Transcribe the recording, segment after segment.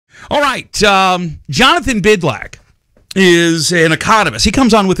All right. Jonathan Bydlak is an economist. He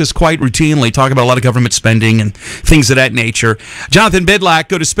comes on with us quite routinely, talking about a lot of government spending and things of that nature. Jonathan Bydlak,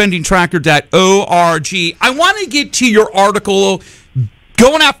 go to spendingtracker.org. I want to get to your article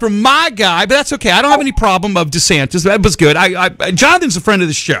going after my guy, but that's okay. I don't have any problem of DeSantis. That was good. Jonathan's a friend of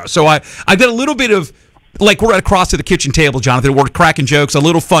the show, so I got a little bit of, like, we're across to the kitchen table, Jonathan. We're cracking jokes, a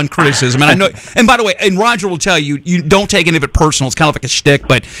little fun criticism. And I know, and by the way, and Roger will tell you, you don't take any of it personal. It's kind of like a shtick,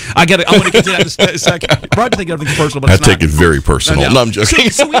 but I want to get to that in a second. Roger thinks everything's personal, but it's not. I take it very personal. No, I'm joking.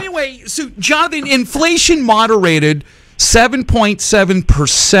 So anyway, Jonathan, inflation moderated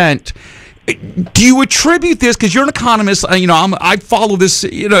 7.7%. Do you attribute this, because you're an economist, I follow this,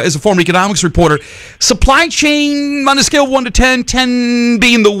 as a former economics reporter, supply chain on a scale of 1 to 10, 10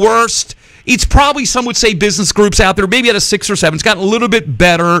 being the worst? It's probably, some would say, business groups out there, maybe at a 6 or 7. It's gotten a little bit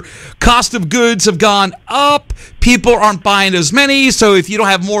better. Cost of goods have gone up. People aren't buying as many. So if you don't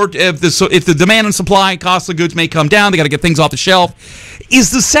have more, if the demand and supply and cost of goods may come down, they got to get things off the shelf.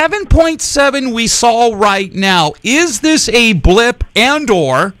 Is the 7.7 we saw right now, is this a blip,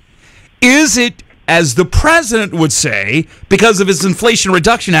 and/or is it, as the president would say, because of his Inflation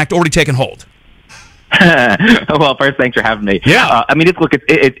Reduction Act already taken hold? Well, first, thanks for having me. Yeah.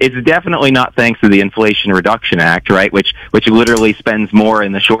 It's definitely not thanks to the Inflation Reduction Act, right? Which literally spends more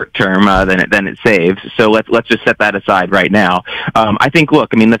in the short term than it saves. So let's just set that aside right now. I think,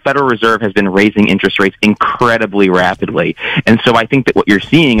 the Federal Reserve has been raising interest rates incredibly rapidly, and so I think that what you're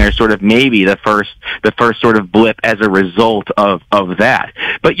seeing are sort of maybe the first sort of blip as a result of that.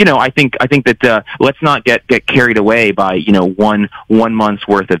 But I think that let's not get carried away by one month's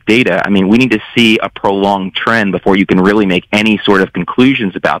worth of data. I mean, we need to see a prolonged trend before you can really make any sort of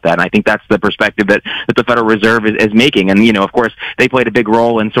conclusions about that. And I think that's the perspective that the Federal Reserve is making. And, of course, they played a big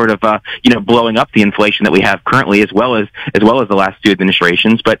role in sort of, blowing up the inflation that we have currently, as well as the last two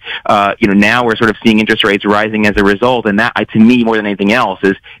administrations. But, now we're sort of seeing interest rates rising as a result. And that, to me, more than anything else,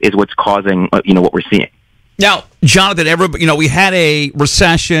 is what's causing, what we're seeing. Now, Jonathan, we had a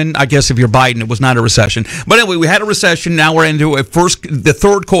recession. I guess if you're Biden, it was not a recession. But anyway, we had a recession. Now we're into the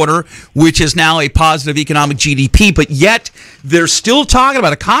third quarter, which is now a positive economic GDP. But yet, they're still talking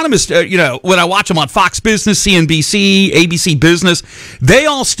about economists. When I watch them on Fox Business, CNBC, ABC Business, they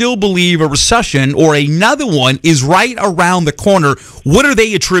all still believe a recession or another one is right around the corner. What are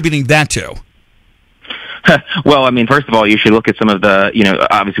they attributing that to? Well, first of all, you should look at some of the,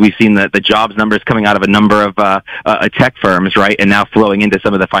 obviously we've seen the jobs numbers coming out of a number of tech firms, right, and now flowing into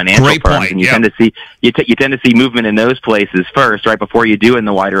some of the financial firms. Point. And you tend to see movement in those places first, right, before you do in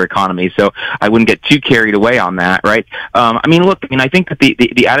the wider economy. So I wouldn't get too carried away on that, right? I think that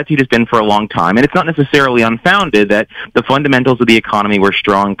the attitude has been for a long time, and it's not necessarily unfounded that the fundamentals of the economy were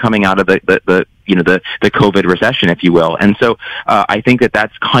strong coming out of the COVID recession, if you will. And so I think that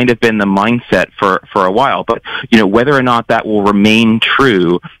that's kind of been the mindset for a while. But, whether or not that will remain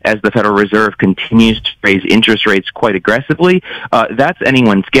true as the Federal Reserve continues to raise interest rates quite aggressively, that's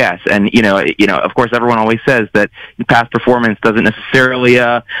anyone's guess. And, of course, everyone always says that past performance doesn't necessarily,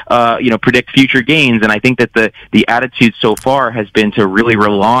 predict future gains. And I think that the attitude so far has been to really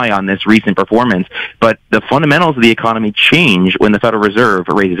rely on this recent performance. But the fundamentals of the economy change when the Federal Reserve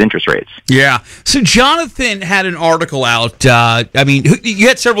raises interest rates. Yeah. So Jonathan had an article out. You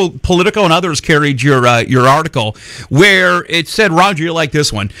had several Politico and others carried your article where it said, Roger, you like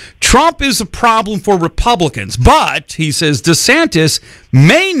this one, Trump is a problem for Republicans, but he says DeSantis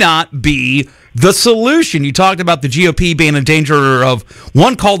may not be the solution. You talked about the GOP being in danger of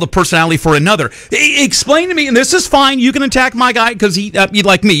one call of personality for another. Explain to me, and this is fine, you can attack my guy because he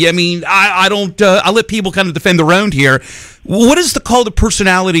like me. I don't. I let people kind of defend their own here. What is the call to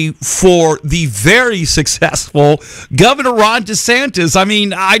personality for the very successful Governor Ron DeSantis?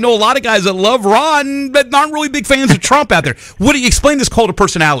 I know a lot of guys that love Ron, but aren't really big fans of Trump out there. What do you explain this call to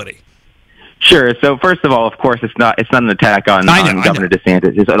personality? Sure. So first of all, of course, it's not an attack on Governor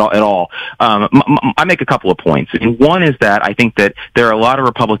DeSantis at all. I make a couple of points. And one is that I think that there are a lot of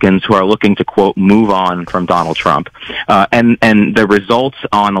Republicans who are looking to, quote, move on from Donald Trump. And the results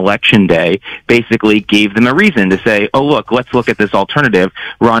on Election Day basically gave them a reason to say, oh, let's look at this alternative.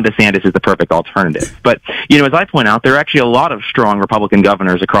 Ron DeSantis is the perfect alternative. But, as I point out, there are actually a lot of strong Republican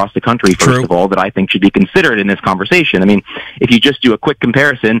governors across the country, first of all, that I think should be considered in this conversation. If you just do a quick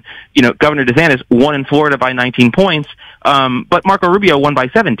comparison, Governor DeSantis won in Florida by 19 points, but Marco Rubio won by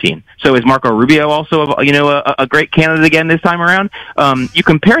 17. So is Marco Rubio also, a great candidate again this time around? You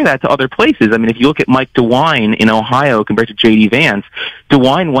compare that to other places. If you look at Mike DeWine in Ohio compared to J.D. Vance,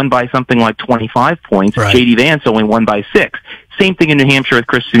 DeWine won by something like 25 points. Right. J.D. Vance only won by 6. Same thing in New Hampshire with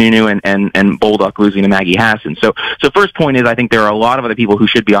Chris Sununu and Bydlak losing to Maggie Hassan. So first point is I think there are a lot of other people who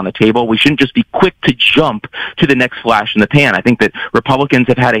should be on the table. We shouldn't just be quick to jump to the next flash in the pan. I think that Republicans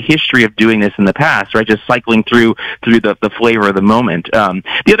have had a history of doing this in the past, right? Just cycling through the flavor of the moment.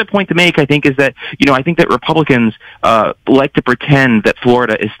 The other point to make, I think, is that, I think that Republicans like to pretend that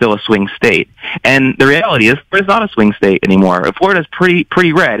Florida is still a swing state. And the reality is Florida's not a swing state anymore. Florida's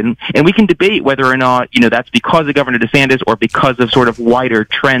pretty red. And we can debate whether or not, that's because of Governor DeSantis or because of sort of wider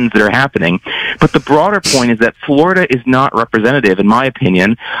trends that are happening. But the broader point is that Florida is not representative, in my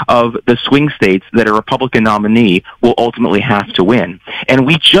opinion, of the swing states that a Republican nominee will ultimately have to win. And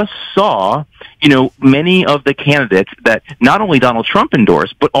we just saw many of the candidates that not only Donald Trump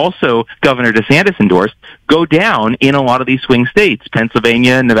endorsed, but also Governor DeSantis endorsed, go down in a lot of these swing states,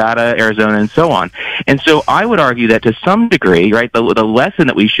 Pennsylvania, Nevada, Arizona, and so on. And so I would argue that to some degree, right, the lesson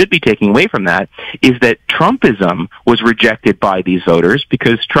that we should be taking away from that is that Trumpism was rejected by these voters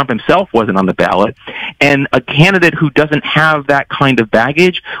because Trump himself wasn't on the ballot, and a candidate who doesn't have that kind of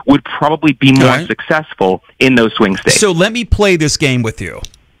baggage would probably be more successful in those swing states. So let me play this game with you.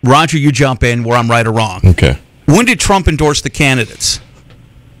 Roger, you jump in where I'm right or wrong. Okay. When did Trump endorse the candidates?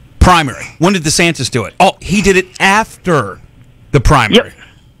 Primary. When did DeSantis do it? Oh, he did it after the primary.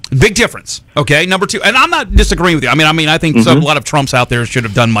 Yep. Big difference. Okay, number two. And I'm not disagreeing with you. I mean, I think a lot of Trumps out there should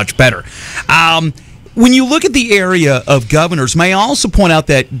have done much better. When you look at the area of governors, may I also point out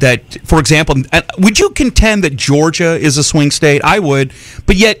that for example, would you contend that Georgia is a swing state? I would.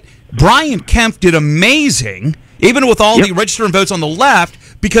 But yet, Brian Kemp did amazing, even with all the registering votes on the left,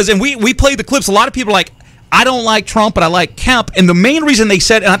 because, and we played the clips, a lot of people are like, I don't like Trump, but I like Kemp. And the main reason they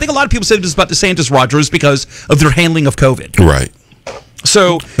said, and I think a lot of people said this about DeSantis, Roger, is because of their handling of COVID. Right.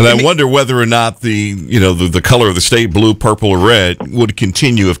 So, and I wonder whether or not the color of the state, blue, purple, or red, would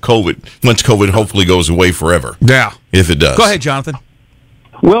continue if once COVID hopefully goes away forever. Yeah. If it does. Go ahead, Jonathan.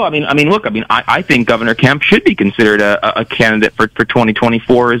 Well, I think Governor Kemp should be considered a candidate for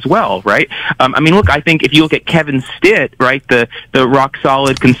 2024 as well, right? I think if you look at Kevin Stitt, right, the rock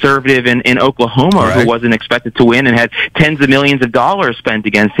solid conservative in Oklahoma who wasn't expected to win and had tens of millions of dollars spent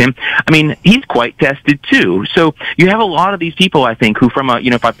against him, he's quite tested too. So you have a lot of these people, I think, who from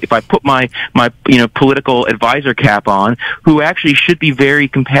if I put my political advisor cap on, who actually should be very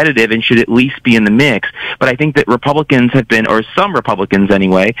competitive and should at least be in the mix. But I think that Republicans have been, or some Republicans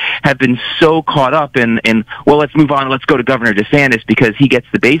anyway, have been so caught up in well, let's move on, let's go to Governor DeSantis because he gets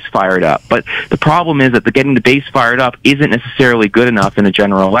the base fired up. But the problem is that getting the base fired up isn't necessarily good enough in a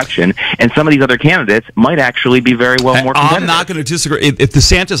general election, and some of these other candidates might actually be very well more competitive. I'm not going to disagree. If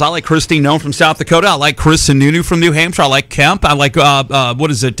DeSantis, I like Christine Noem from South Dakota, I like Chris Sununu from New Hampshire, I like Kemp, I like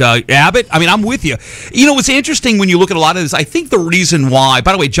Abbott. I'm with you. It's interesting when you look at a lot of this. I think the reason why,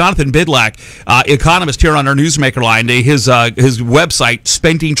 by the way, Jonathan Bydlak, economist here on our Newsmaker line, his website,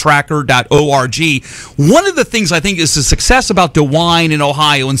 spendingtracker.org. One of the things I think is the success about DeWine in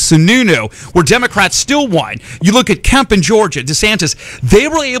Ohio and Sununu, where Democrats still won. You look at Kemp in Georgia, DeSantis, they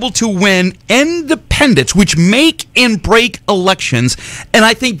were able to win independents, which make and break elections. And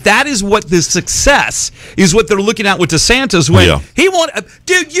I think that is what the success is, what they're looking at with DeSantis when he won.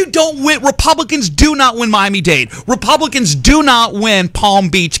 Dude, you don't win. Republicans do not win Miami-Dade. Republicans do not win Palm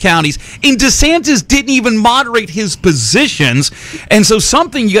Beach counties. And DeSantis didn't even moderate his positions. And so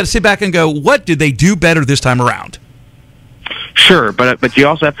something you got to sit back and go, what did they do better this time around? Sure, but you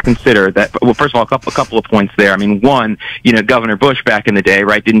also have to consider that. Well, first of all, a couple of points there. One, Governor Bush back in the day,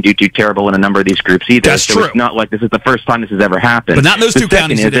 right, didn't do too terrible in a number of these groups either. That's true. It's not like this is the first time this has ever happened. But not in those two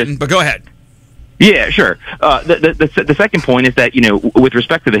counties, it didn't. But go ahead. Yeah, sure. The second point is that, with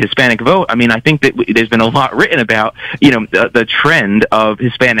respect to the Hispanic vote, I think that there's been a lot written about, the trend of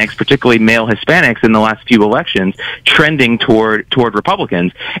Hispanics, particularly male Hispanics in the last few elections, trending toward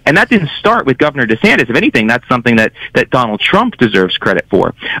Republicans. And that didn't start with Governor DeSantis. If anything, that's something that Donald Trump deserves credit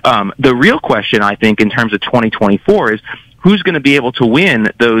for. The real question, I think, in terms of 2024 is, who's going to be able to win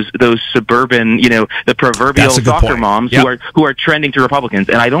those suburban, the proverbial soccer moms who are trending to Republicans?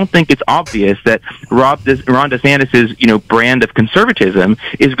 And I don't think it's obvious that Ron DeSantis's brand of conservatism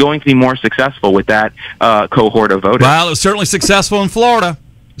is going to be more successful with that cohort of voters. Well, it was certainly successful in Florida.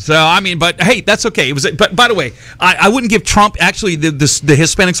 So, but hey, that's okay. But by the way, I wouldn't give Trump, actually, the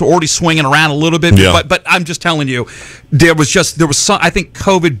Hispanics were already swinging around a little bit. Yeah. But I'm just telling you, there was some, I think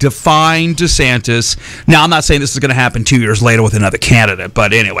COVID defined DeSantis. Now, I'm not saying this is going to happen 2 years later with another candidate.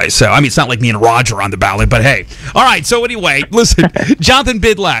 But anyway, so, it's not like me and Roger are on the ballot. But hey, all right. So anyway, listen, Jonathan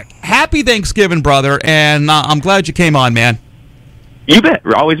Bydlak, happy Thanksgiving, brother. And I'm glad you came on, man. You bet.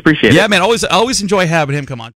 Always appreciate it. Yeah, man. Always enjoy having him come on.